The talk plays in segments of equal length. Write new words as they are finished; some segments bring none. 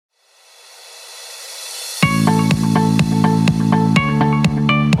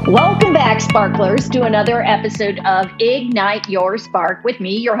Welcome back, Sparklers, to another episode of Ignite Your Spark with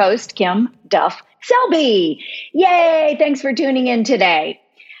me, your host, Kim Duff Selby. Yay! Thanks for tuning in today.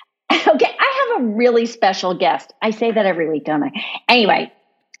 Okay, I have a really special guest. I say that every week, don't I? Anyway,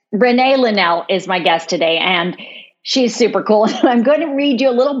 Renee Linnell is my guest today, and she's super cool. I'm going to read you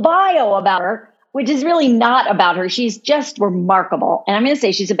a little bio about her, which is really not about her. She's just remarkable. And I'm going to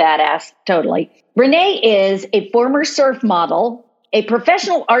say she's a badass, totally. Renee is a former surf model, a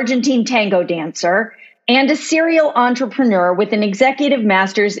professional Argentine tango dancer, and a serial entrepreneur with an executive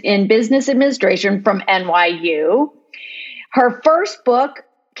master's in business administration from NYU. Her first book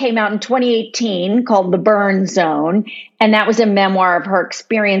came out in 2018 called The Burn Zone, and that was a memoir of her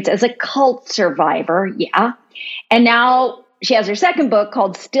experience as a cult survivor. Yeah. And now she has her second book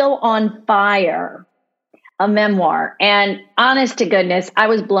called Still on Fire, a memoir. And honest to goodness, I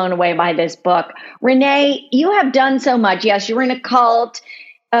was blown away by this book. Renee, you have done so much. Yes, you were in a cult,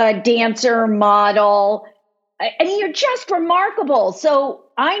 dancer, model. I mean, you're just remarkable. So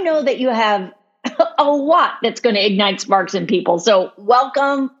I know that you have a lot that's going to ignite sparks in people. So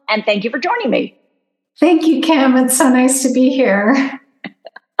welcome and thank you for joining me. Thank you, Kim. It's so nice to be here.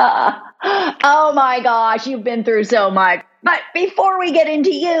 Oh my gosh, you've been through so much. But before we get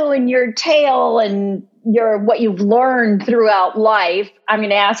into you and your tale and what you've learned throughout life, I'm going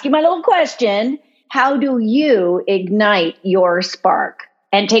to ask you my little question. How do you ignite your spark?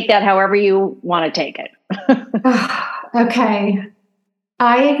 And take that however you want to take it. Okay.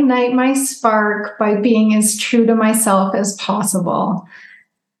 I ignite my spark by being as true to myself as possible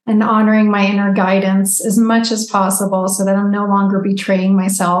and honoring my inner guidance as much as possible so that I'm no longer betraying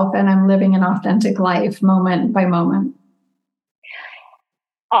myself and I'm living an authentic life moment by moment.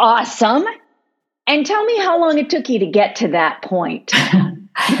 Awesome. And tell me how long it took you to get to that point.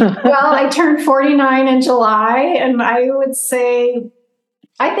 Well, I turned 49 in July, and I would say,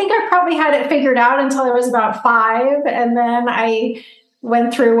 I think I probably had it figured out until I was about 5. And then I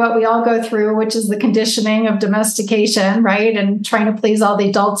went through what we all go through, which is the conditioning of domestication, right? And trying to please all the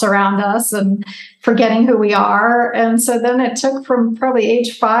adults around us and forgetting who we are. And so then it took from probably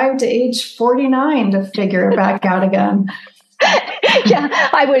age 5 to age 49 to figure it back out again. Yeah,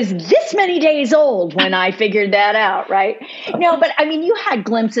 I was this many days old when I figured that out, right? No, but I mean, you had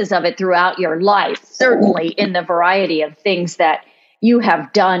glimpses of it throughout your life, certainly in the variety of things that you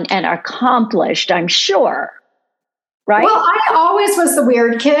have done and accomplished, I'm sure, right? Well, I always was the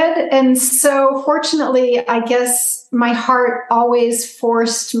weird kid. And so fortunately, I guess my heart always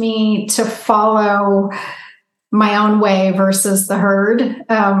forced me to follow my own way versus the herd.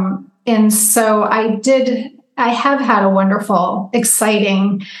 And so I have had a wonderful,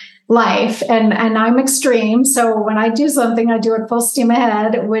 exciting life, and I'm extreme. So when I do something, I do it full steam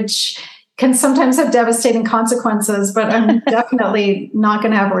ahead, which can sometimes have devastating consequences, but I'm definitely not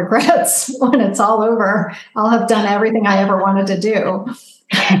going to have regrets when it's all over. I'll have done everything I ever wanted to do.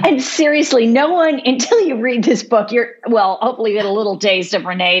 And seriously, no one, until you read this book, hopefully you get a little taste of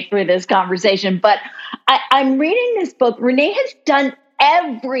Renee through this conversation, but I'm reading this book. Renee has done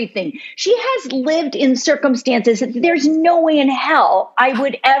everything. She has lived in circumstances that there's no way in hell I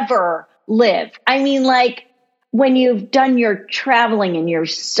would ever live. I mean, like when you've done your traveling and your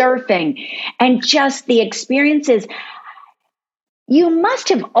surfing and just the experiences, you must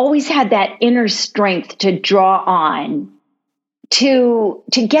have always had that inner strength to draw on to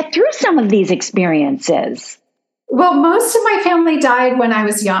get through some of these experiences. Well, most of my family died when I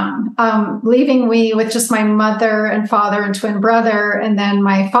was young, leaving me with just my mother and father and twin brother. And then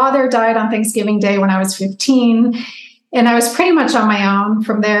my father died on Thanksgiving Day when I was 15. And I was pretty much on my own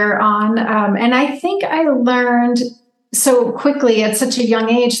from there on. And I think I learned so quickly at such a young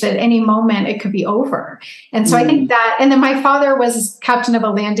age that any moment it could be over. And so I think that, and then my father was captain of a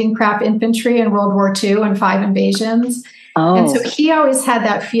landing craft infantry in World War II and 5 invasions. Oh. And so he always had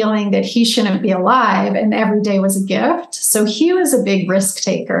that feeling that he shouldn't be alive and every day was a gift. So he was a big risk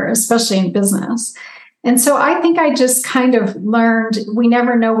taker, especially in business. And so I think I just kind of learned we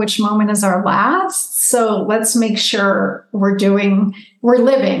never know which moment is our last. So let's make sure we're living,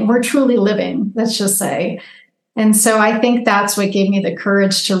 we're truly living, let's just say. And so I think that's what gave me the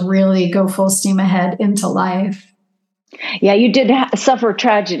courage to really go full steam ahead into life. Yeah, you did suffer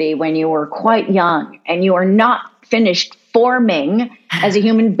tragedy when you were quite young and you are not finished forming as a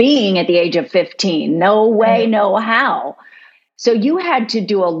human being at the age of 15. No way, no how. So you had to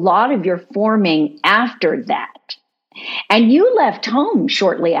do a lot of your forming after that. And you left home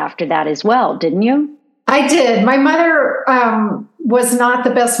shortly after that as well, didn't you? I did. My mother was not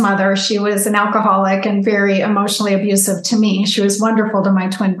the best mother. She was an alcoholic and very emotionally abusive to me. She was wonderful to my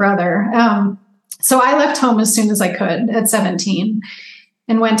twin brother. So I left home as soon as I could at 17.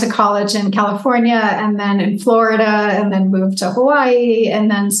 and went to college in California and then in Florida and then moved to Hawaii and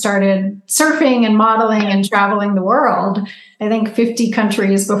then started surfing and modeling and traveling the world. I think 50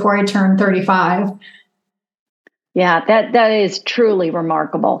 countries before I turned 35. Yeah, that is truly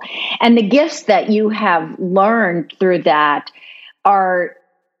remarkable. And the gifts that you have learned through that are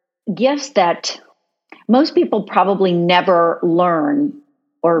gifts that most people probably never learn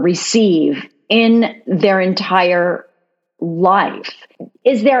or receive in their entire life.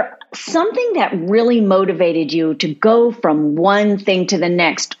 Is there something that really motivated you to go from one thing to the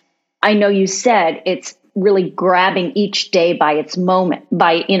next? I know you said it's really grabbing each day by its moment,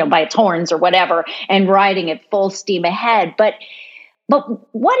 by its horns or whatever, and riding it full steam ahead. But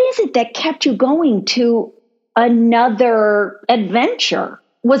what is it that kept you going to another adventure?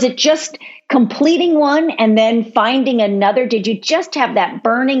 Was it just completing one and then finding another? Did you just have that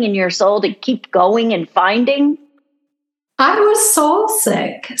burning in your soul to keep going and finding? I was soul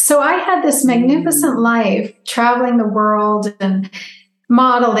sick. So I had this magnificent life, traveling the world and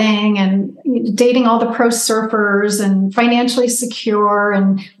modeling and dating all the pro surfers and financially secure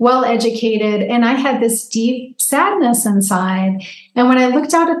and well-educated. And I had this deep sadness inside. And when I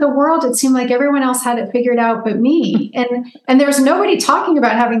looked out at the world, it seemed like everyone else had it figured out but me. And there was nobody talking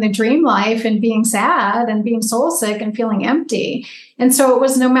about having the dream life and being sad and being soul sick and feeling empty. And so it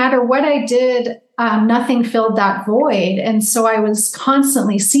was no matter what I did, nothing filled that void. And so I was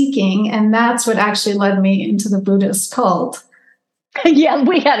constantly seeking. And that's what actually led me into the Buddhist cult. Yeah,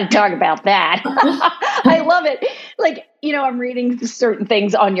 we got to talk about that. I love it. Like, I'm reading certain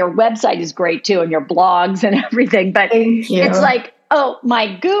things on your website is great too, and your blogs and everything. But it's like, oh,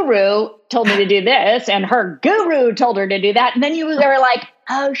 my guru told me to do this, and her guru told her to do that. And then you were like,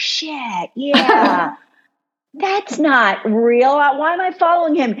 oh, shit. Yeah, that's not real. Why am I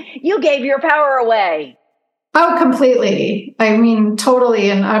following him? You gave your power away. Oh, completely. I mean, totally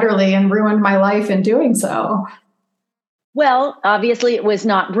and utterly, and ruined my life in doing so. Well, obviously it was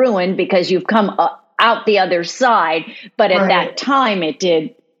not ruined because you've come out the other side, but at that time it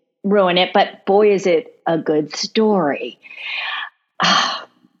did ruin it. But boy, is it a good story.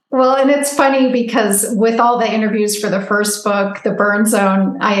 Well, and it's funny because with all the interviews for the first book, The Burn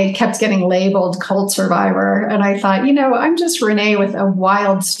Zone, I kept getting labeled cult survivor. And I thought, I'm just Renee with a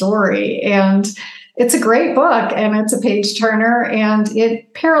wild story. And it's a great book and it's a page turner and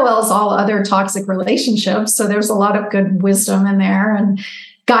it parallels all other toxic relationships. So there's a lot of good wisdom in there and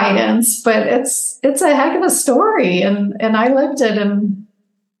guidance, but it's a heck of a story. And I lived it. And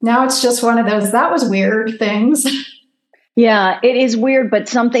now it's just one of those, that was weird things. Yeah, it is weird, but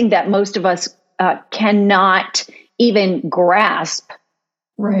something that most of us cannot even grasp.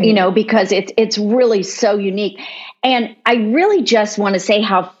 Right. Because it's really so unique. And I really just want to say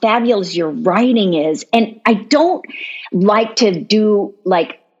how fabulous your writing is. And I don't like to do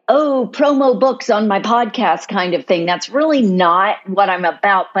promo books on my podcast kind of thing. That's really not what I'm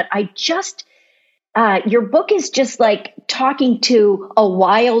about. But I just, your book is just like talking to a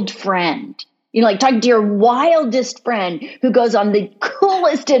wild friend. Like talking to your wildest friend who goes on the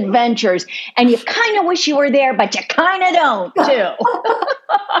coolest adventures and you kind of wish you were there, but you kind of don't too.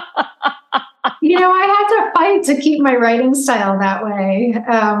 I had to fight to keep my writing style that way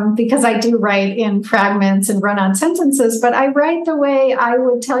because I do write in fragments and run-on sentences, but I write the way I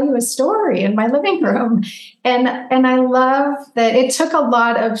would tell you a story in my living room. And I love that it took a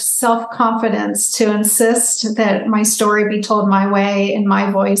lot of self-confidence to insist that my story be told my way in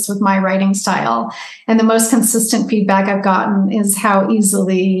my voice with my writing style. And the most consistent feedback I've gotten is how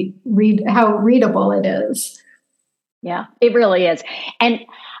readable it is. Yeah, it really is. And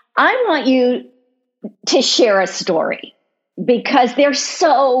I want you to share a story because they're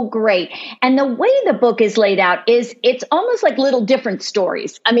so great. And the way the book is laid out is it's almost like little different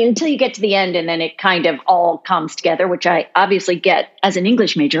stories. I mean, until you get to the end and then it kind of all comes together, which I obviously get as an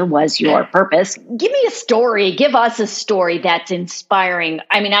English major was your purpose. Give me a story. Give us a story that's inspiring.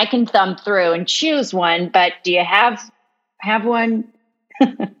 I mean, I can thumb through and choose one, but do you have one?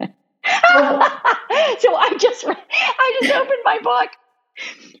 So I just opened my book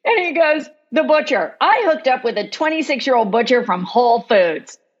and he goes, the butcher. I hooked up with a 26-year-old butcher from Whole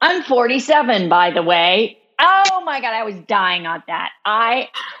Foods. I'm 47, by the way. Oh my God, I was dying on that. I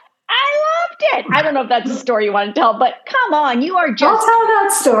loved it. I don't know if that's a story you want to tell, but come on, you are just... I'll tell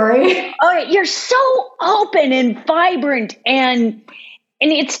that story. Oh, you're so open and vibrant and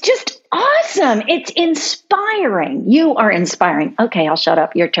it's just awesome. It's inspiring. You are inspiring. Okay, I'll shut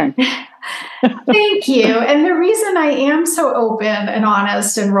up. Your turn. Thank you. And the reason I am so open and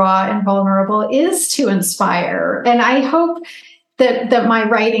honest and raw and vulnerable is to inspire. And I hope that my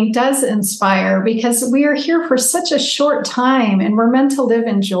writing does inspire, because we are here for such a short time and we're meant to live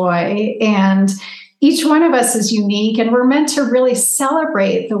in joy. And each one of us is unique, and we're meant to really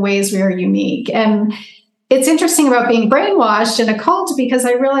celebrate the ways we are unique. And it's interesting about being brainwashed in a cult, because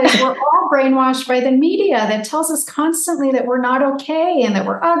I realize we're all brainwashed by the media that tells us constantly that we're not okay and that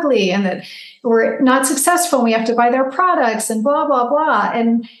we're ugly and that we're not successful and we have to buy their products and blah, blah, blah.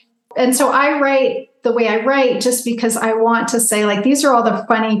 And so I write the way I write just because I want to say, like, these are all the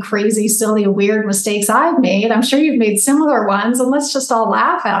funny, crazy, silly, weird mistakes I've made. I'm sure you've made similar ones, and let's just all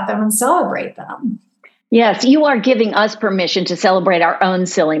laugh at them and celebrate them. Yes, you are giving us permission to celebrate our own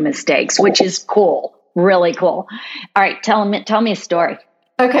silly mistakes, which is cool. Really cool. All right, tell me a story.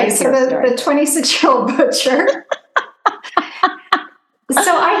 Okay, so the 26-year-old butcher.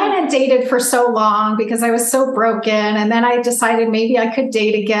 So I hadn't dated for so long because I was so broken. And then I decided maybe I could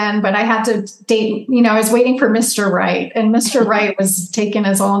date again, but I had to date, I was waiting for Mr. Right. And Mr. Right was taking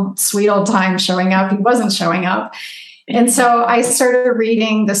his own sweet old time showing up. He wasn't showing up. And so I started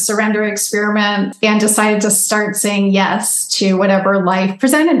reading The Surrender Experiment and decided to start saying yes to whatever life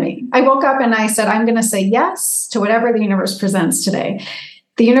presented me. I woke up and I said, I'm going to say yes to whatever the universe presents today.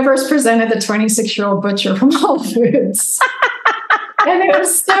 The universe presented the 26-year-old butcher from Whole Foods. And it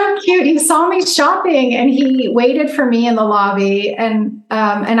was so cute. He saw me shopping and he waited for me in the lobby. And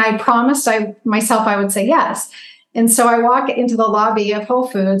I promised myself I would say yes. And so I walk into the lobby of Whole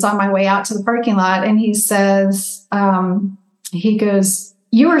Foods on my way out to the parking lot. And he says, he goes,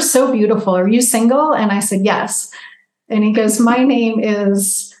 "You are so beautiful. Are you single?" And I said, "Yes." And he goes, "My name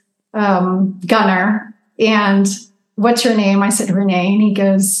is Gunnar. And what's your name?" I said, "Renee." And he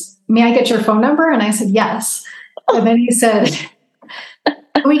goes, "May I get your phone number?" And I said, "Yes." And then he said,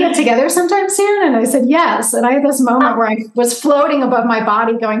 "Can we get together sometime soon?" And I said, "Yes." And I had this moment where I was floating above my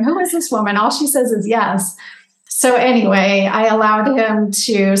body going, who is this woman? All she says is yes. So anyway, I allowed him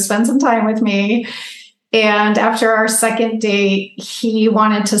to spend some time with me. And after our second date, he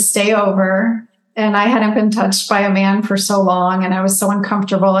wanted to stay over. And I hadn't been touched by a man for so long. And I was so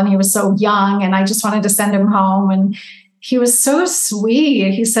uncomfortable. And he was so young. And I just wanted to send him home. And he was so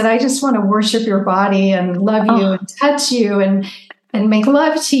sweet. He said, "I just want to worship your body and love you and touch you and make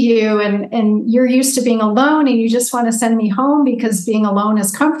love to you. And you're used to being alone and you just want to send me home because being alone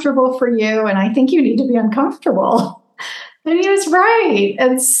is comfortable for you. And I think you need to be uncomfortable." And he was right.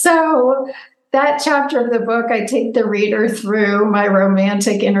 And so that chapter of the book, I take the reader through my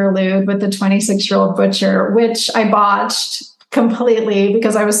romantic interlude with the 26-year-old butcher, which I botched completely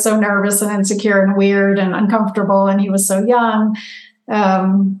because I was so nervous and insecure and weird and uncomfortable. And he was so young.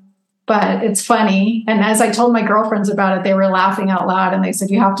 But it's funny. And as I told my girlfriends about it, they were laughing out loud and they said,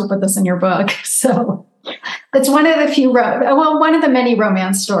 "You have to put this in your book." So it's one of the many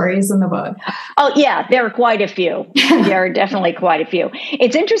romance stories in the book. Oh, yeah, there are quite a few. There are definitely quite a few.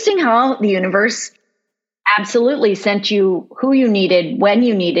 It's interesting how the universe absolutely sent you who you needed, when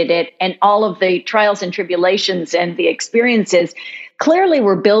you needed it, and all of the trials and tribulations and the experiences clearly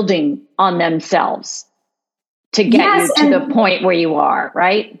were building on themselves to get you to the point where you are,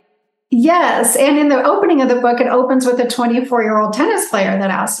 right? Yes. And in the opening of the book, it opens with a 24-year-old tennis player that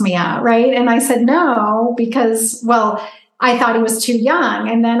asked me out, right? And I said no, because, I thought he was too young.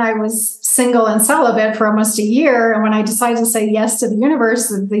 And then I was single and celibate for almost a year. And when I decided to say yes to the universe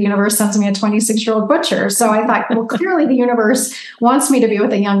sends me a 26-year-old butcher. So I thought, well, clearly the universe wants me to be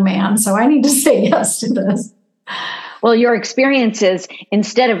with a young man. So I need to say yes to this. Well, your experiences,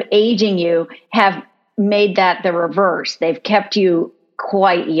 instead of aging you, have made that the reverse. They've kept you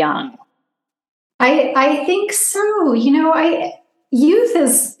quite young. I think so. Youth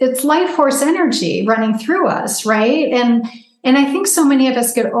it's life force energy running through us, right? And I think so many of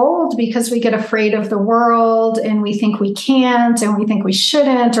us get old because we get afraid of the world and we think we can't and we think we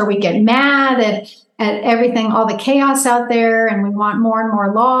shouldn't, or we get mad at everything, all the chaos out there, and we want more and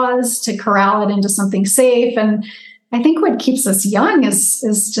more laws to corral it into something safe. And I think what keeps us young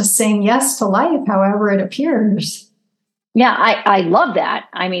is just saying yes to life, however it appears. Yeah, I love that.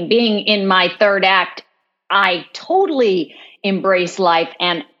 I mean, being in my third act, I totally embrace life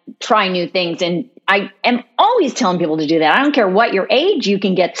and try new things. And I am always telling people to do that. I don't care what your age, you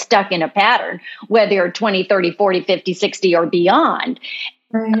can get stuck in a pattern, whether you're 20, 30, 40, 50, 60 or beyond.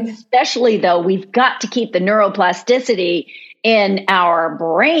 Right. Especially though, we've got to keep the neuroplasticity in our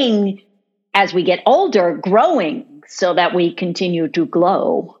brain as we get older growing so that we continue to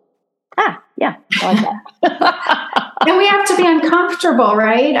glow. Yeah, I like that. And we have to be uncomfortable,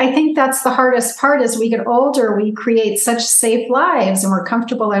 right? I think that's the hardest part. As we get older, we create such safe lives and we're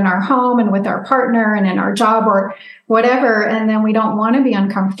comfortable in our home and with our partner and in our job or whatever. And then we don't want to be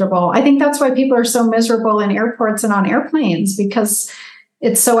uncomfortable. I think that's why people are so miserable in airports and on airplanes, because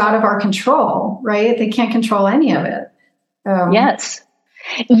it's so out of our control, right? They can't control any of it. Yes.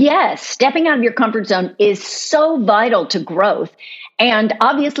 Yes. Stepping out of your comfort zone is so vital to growth. And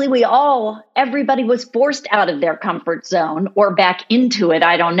obviously everybody was forced out of their comfort zone or back into it.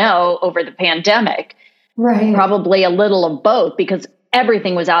 I don't know, over the pandemic. Right. Probably a little of both, because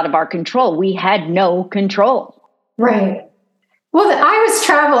everything was out of our control. We had no control. Right. Well, I was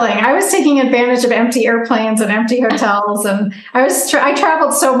traveling. I was taking advantage of empty airplanes and empty hotels. And I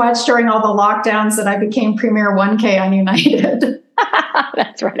traveled so much during all the lockdowns that I became Premier 1K on United.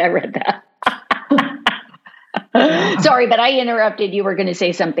 That's right. I read that. Sorry, but I interrupted. You were going to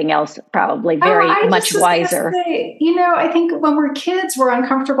say something else, probably very much wiser. Say, I think when we're kids, we're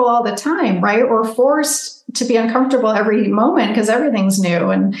uncomfortable all the time, right? We're forced to be uncomfortable every moment because everything's new.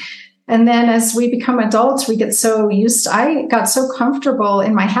 And then as we become adults, we get so I got so comfortable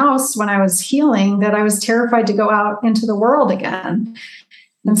in my house when I was healing that I was terrified to go out into the world again.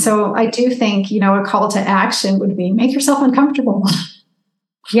 And so I do think, a call to action would be make yourself uncomfortable.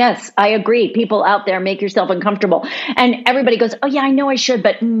 Yes, I agree. People out there, make yourself uncomfortable. And everybody goes, oh yeah, I know I should,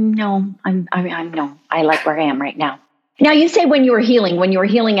 but no, I like where I am right now. Now, you say when you were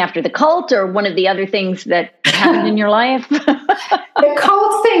healing after the cult or one of the other things that happened in your life? The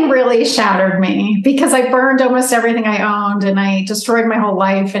cult thing really shattered me because I burned almost everything I owned and I destroyed my whole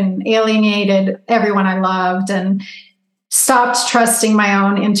life and alienated everyone I loved and stopped trusting my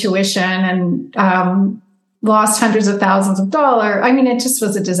own intuition and lost hundreds of thousands of dollars. I mean, it just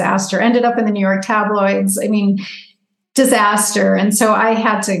was a disaster. Ended up in the New York tabloids. I mean, disaster. And so I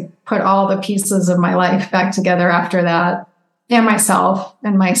had to put all the pieces of my life back together after that, and myself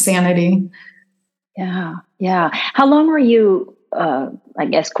and my sanity. Yeah. Yeah. How long were you, I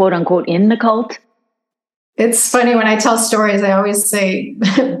guess, quote unquote, in the cult? It's funny when I tell stories, I always say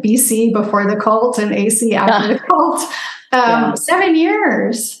BC before the cult and AC after the cult. 7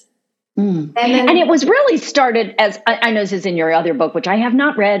 years. And it was really started as, I know this is in your other book, which I have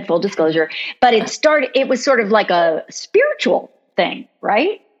not read, full disclosure, but it was sort of like a spiritual thing,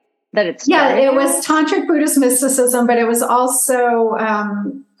 right? That it started. Yeah, it was Tantric Buddhist mysticism, but it was also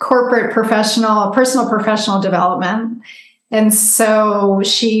corporate personal professional development. And so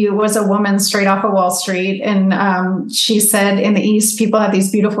she was a woman straight off of Wall Street. And she said in the East, people have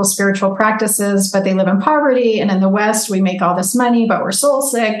these beautiful spiritual practices, but they live in poverty. And in the West, we make all this money, but we're soul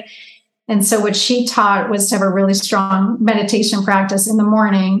sick. And so what she taught was to have a really strong meditation practice in the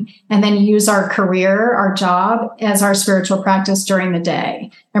morning and then use our career, our job, as our spiritual practice during the day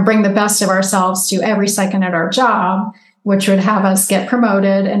and bring the best of ourselves to every second at our job, which would have us get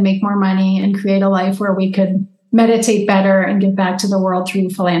promoted and make more money and create a life where we could meditate better and give back to the world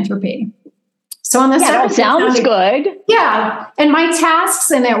through philanthropy. So on the that sounds good. Yeah. And my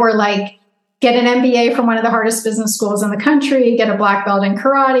tasks in it were like, get an MBA from one of the hardest business schools in the country, get a black belt in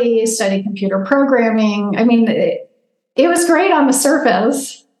karate, study computer programming. I mean, it was great on the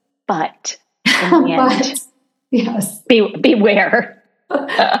surface. But in the end, yes. Beware.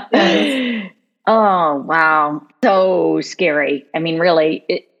 Yes. Oh, wow. So scary. I mean,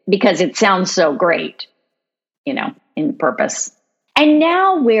 really, because it sounds so great, in purpose. And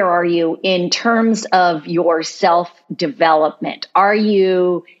now where are you in terms of your self-development? Are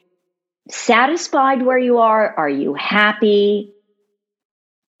you satisfied where you are? Are you happy?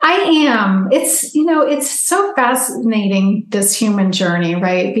 I am. It's so fascinating, this human journey,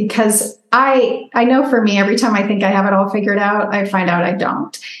 right? Because I know for me, every time I think I have it all figured out, I find out I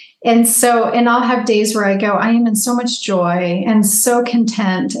don't. And I'll have days where I go, I am in so much joy and so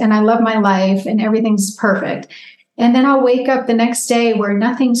content and I love my life and everything's perfect. And then I'll wake up the next day where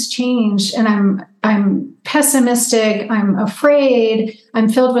nothing's changed and I'm pessimistic, I'm afraid, I'm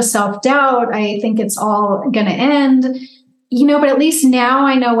filled with self-doubt. I think it's all going to end, but at least now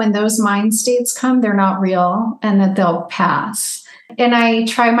I know when those mind states come, they're not real and that they'll pass. And I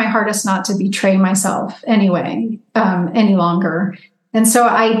try my hardest not to betray myself anyway, any longer. And so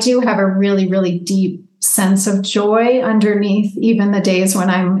I do have a really, really deep sense of joy underneath even the days when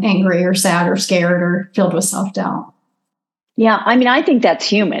I'm angry or sad or scared or filled with self-doubt. Yeah, I mean, I think that's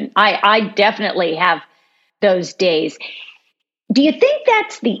human. I definitely have those days. Do you think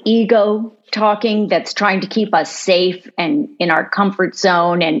that's the ego talking that's trying to keep us safe and in our comfort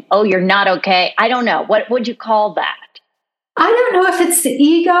zone and, oh, you're not okay? I don't know. What would you call that? I don't know if it's the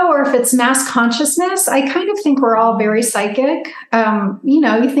ego or if it's mass consciousness. I kind of think we're all very psychic.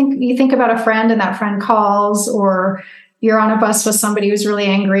 You think about a friend and that friend calls, or you're on a bus with somebody who's really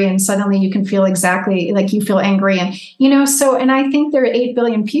angry and suddenly you can feel exactly like you feel angry. And, and I think there are 8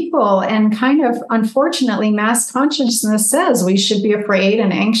 billion people, and kind of unfortunately, mass consciousness says we should be afraid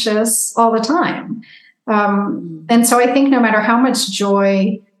and anxious all the time. And so I think no matter how much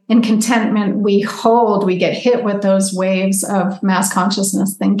joy and contentment we hold, we get hit with those waves of mass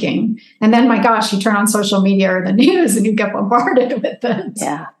consciousness thinking. And then, my gosh, you turn on social media or the news and you get bombarded with it.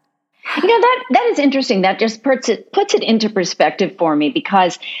 Yeah. That is interesting. That just puts it into perspective for me,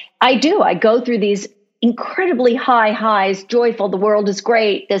 because I go through these incredibly high highs, joyful, the world is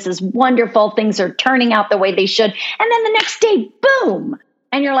great, this is wonderful, things are turning out the way they should. And then the next day, boom.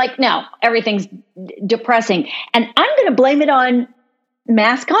 And you're like, no, everything's depressing. And I'm going to blame it on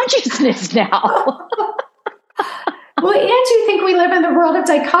mass consciousness now. Well, and you think we live in the world of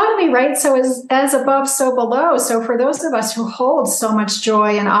dichotomy, right? So as above, so below. So for those of us who hold so much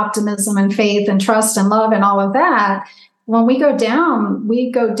joy and optimism and faith and trust and love and all of that, when we go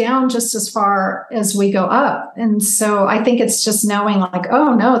down just as far as we go up. And so I think it's just knowing like,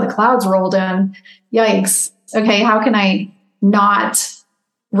 oh no, the clouds rolled in. Yikes. Okay, how can I not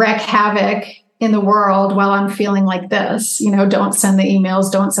wreak havoc in the world while I'm feeling like this? Don't send the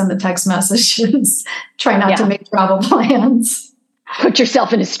emails, don't send the text messages, try not to make travel plans. Put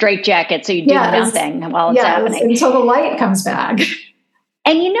yourself in a straitjacket so you do nothing while it's happening. Until the light comes back.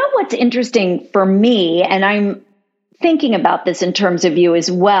 And what's interesting for me, and I'm thinking about this in terms of you as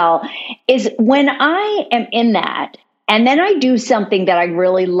well, is when I am in that, and then I do something that I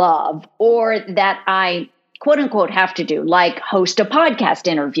really love, or that I quote unquote have to do, like host a podcast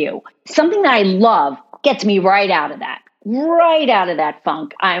interview. Something that I love gets me right out of that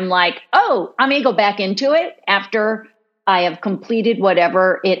funk. I'm like, oh, I'm going to go back into it after I have completed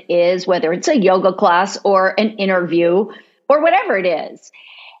whatever it is, whether it's a yoga class or an interview or whatever it is.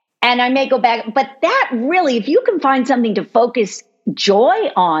 And I may go back, but that really, if you can find something to focus joy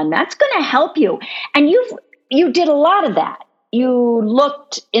on, that's going to help you. And you did a lot of that. You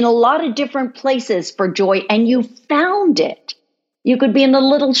looked in a lot of different places for joy and you found it. You could be in a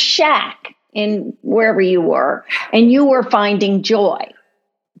little shack in wherever you were and you were finding joy.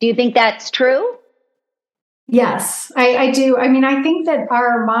 Do you think that's true? Yes, I do. I mean, I think that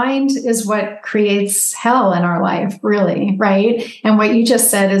our mind is what creates hell in our life, really, right? And what you just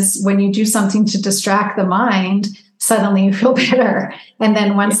said is when you do something to distract the mind, suddenly you feel better. And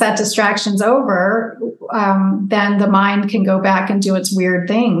then once that distraction's over, then the mind can go back and do its weird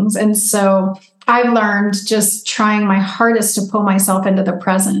things. And so I've learned just trying my hardest to pull myself into the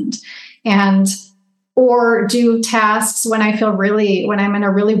present or do tasks when I'm in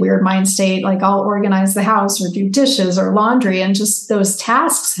a really weird mind state, like I'll organize the house or do dishes or laundry, and just those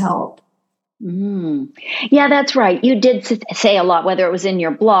tasks help. Yeah, that's right. You did say a lot, whether it was in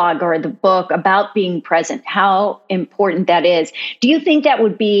your blog or the book, about being present, how important that is. Do you think that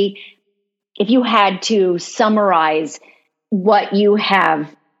would be, if you had to summarize what you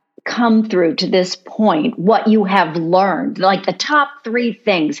have come through to this point, what you have learned, like the top 3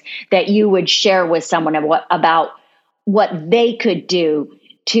 things that you would share with someone about what they could do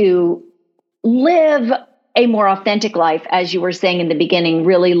to live a more authentic life, as you were saying in the beginning,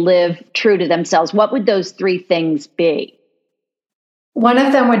 really live true to themselves, what would those 3 things be? One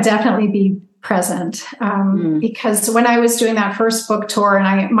of them would definitely be present, because when I was doing that first book tour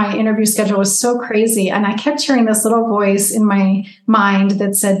and my interview schedule was so crazy, and I kept hearing this little voice in my mind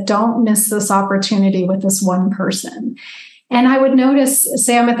that said, don't miss this opportunity with this one person. And I would notice,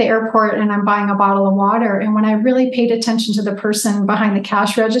 say I'm at the airport and I'm buying a bottle of water, and when I really paid attention to the person behind the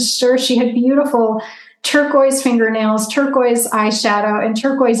cash register, she had beautiful turquoise fingernails, turquoise eyeshadow, and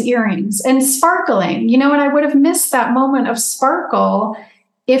turquoise earrings, and sparkling, and I would have missed that moment of sparkle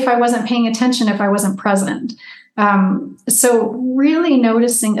if I wasn't paying attention, if I wasn't present. So really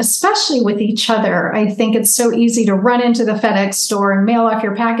noticing, especially with each other, I think it's so easy to run into the FedEx store and mail off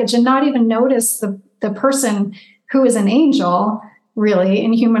your package and not even notice the person who is an angel, really,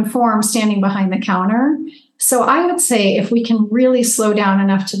 in human form, standing behind the counter. So I would say if we can really slow down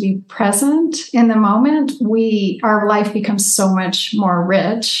enough to be present in the moment, our life becomes so much more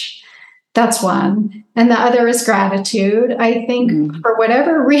rich. That's one. And the other is gratitude. I think for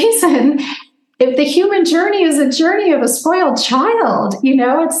whatever reason, if the human journey is a journey of a spoiled child,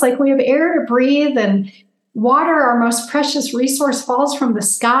 it's like we have air to breathe, and water, our most precious resource, falls from the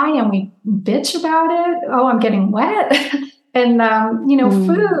sky and we bitch about it. Oh, I'm getting wet. And,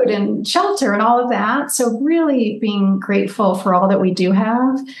 food and shelter and all of that. So really being grateful for all that we do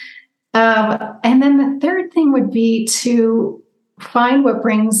have. And then the third thing would be to find what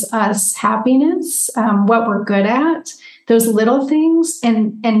brings us happiness, what we're good at, those little things,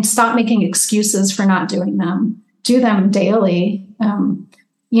 and stop making excuses for not doing them. Do them daily.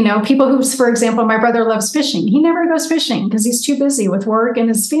 People who, for example, my brother loves fishing. He never goes fishing because he's too busy with work and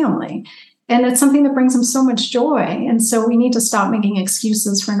his family. And it's something that brings him so much joy. And so we need to stop making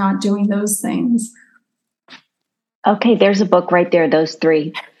excuses for not doing those things. Okay, there's a book right there, those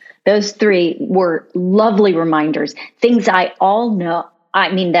three. Those three were lovely reminders, things that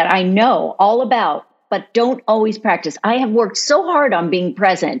I know all about, but don't always practice. I have worked so hard on being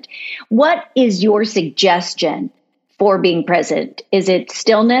present. What is your suggestion for being present? Is it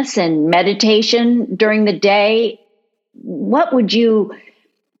stillness and meditation during the day? What would you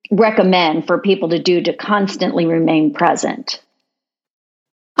recommend for people to do to constantly remain present?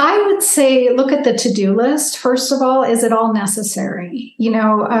 I would say, look at the to-do list. First of all, is it all necessary?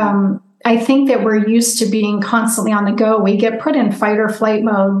 I think that we're used to being constantly on the go. We get put in fight or flight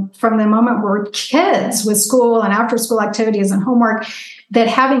mode from the moment we're kids with school and after school activities and homework, that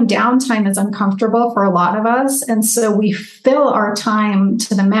having downtime is uncomfortable for a lot of us. And so we fill our time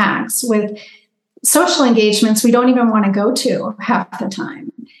to the max with social engagements we don't even want to go to half the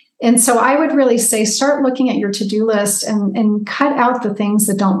time. And so I would really say, start looking at your to-do list and cut out the things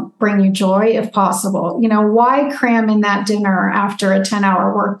that don't bring you joy if possible. Why cram in that dinner after a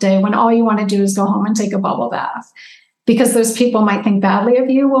 10-hour workday when all you want to do is go home and take a bubble bath? Because those people might think badly of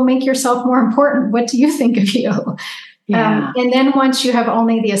you. Well, make yourself more important. What do you think of you? Yeah. And then once you have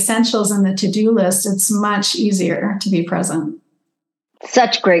only the essentials in the to-do list, it's much easier to be present.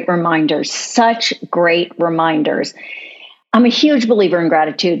 Such great reminders. I'm a huge believer in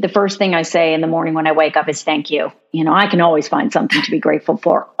gratitude. The first thing I say in the morning when I wake up is thank you. I can always find something to be grateful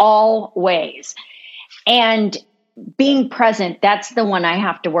for, always. And being present, that's the one I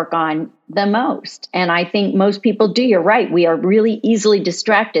have to work on the most. And I think most people do. You're right. We are really easily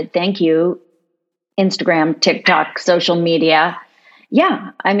distracted. Thank you, Instagram, TikTok, social media.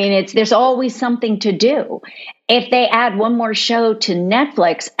 Yeah. There's always something to do. If they add one more show to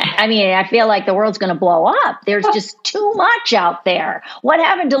Netflix, I feel like the world's going to blow up. There's just too much out there. What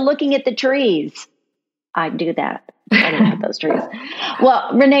happened to looking at the trees? I do that. I look at those trees.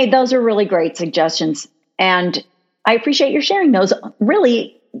 Well, Renee, those are really great suggestions. And I appreciate your sharing those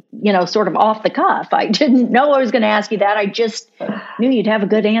really, sort of off the cuff. I didn't know I was going to ask you that. I just knew you'd have a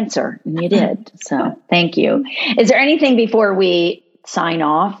good answer, and you did. So thank you. Is there anything before we sign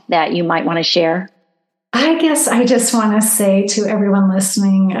off that you might want to share? I guess I just want to say to everyone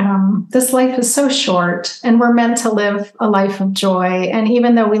listening, this life is so short and we're meant to live a life of joy. And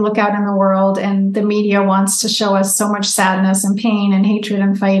even though we look out in the world and the media wants to show us so much sadness and pain and hatred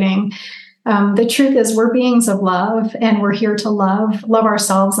and fighting, the truth is we're beings of love, and we're here to love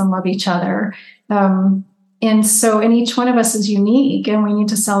ourselves and love each other. And each one of us is unique, and we need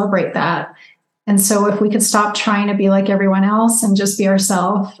to celebrate that. And so if we could stop trying to be like everyone else and just be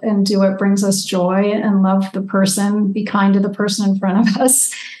ourselves and do what brings us joy and love the person, be kind to the person in front of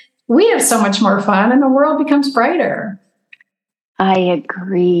us, we have so much more fun and the world becomes brighter. I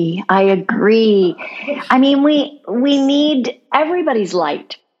agree. We need everybody's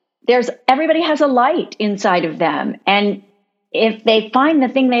light. Everybody has a light inside of them. And if they find the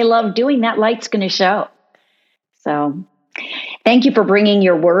thing they love doing, that light's going to show. So thank you for bringing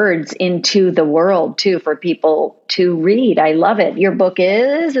your words into the world, too, for people to read. I love it. Your book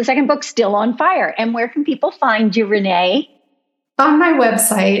is, the second book, Still on Fire. And where can people find you, Renee? On my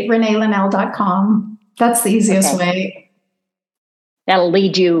website, reneelinnell.com. That's the easiest way. That'll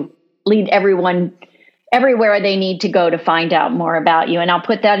lead everyone everywhere they need to go to find out more about you. And I'll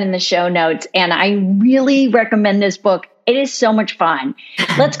put that in the show notes. And I really recommend this book. It is so much fun.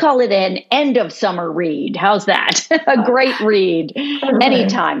 Let's call it an end of summer read. How's that? A great read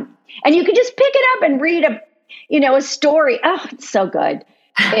anytime. And you can just pick it up and read a story. Oh, it's so good.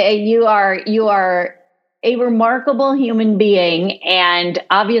 You are a remarkable human being. And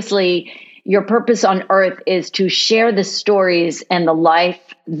obviously your purpose on earth is to share the stories and the life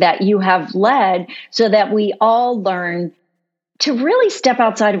that you have led so that we all learn to really step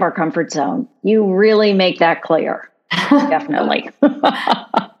outside of our comfort zone. You really make that clear. Definitely.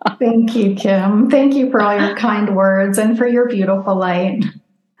 Thank you, Kim. Thank you for all your kind words and for your beautiful light.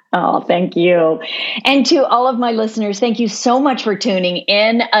 Oh, thank you. And to all of my listeners, thank you so much for tuning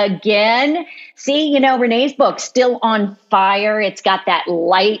in again. See, Renee's book, Still on Fire. It's got that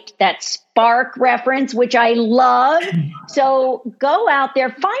light, that spark reference, which I love. So go out there,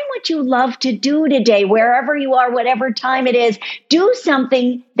 find what you love to do today, wherever you are, whatever time it is. Do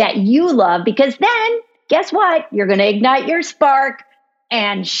something that you love, because then guess what? You're going to ignite your spark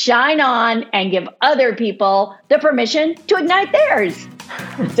and shine on and give other people the permission to ignite theirs.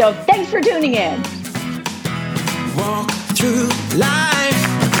 So thanks for tuning in. Walk through life.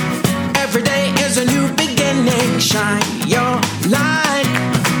 Every day is a new beginning. Shine your light.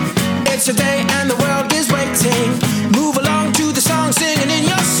 It's a day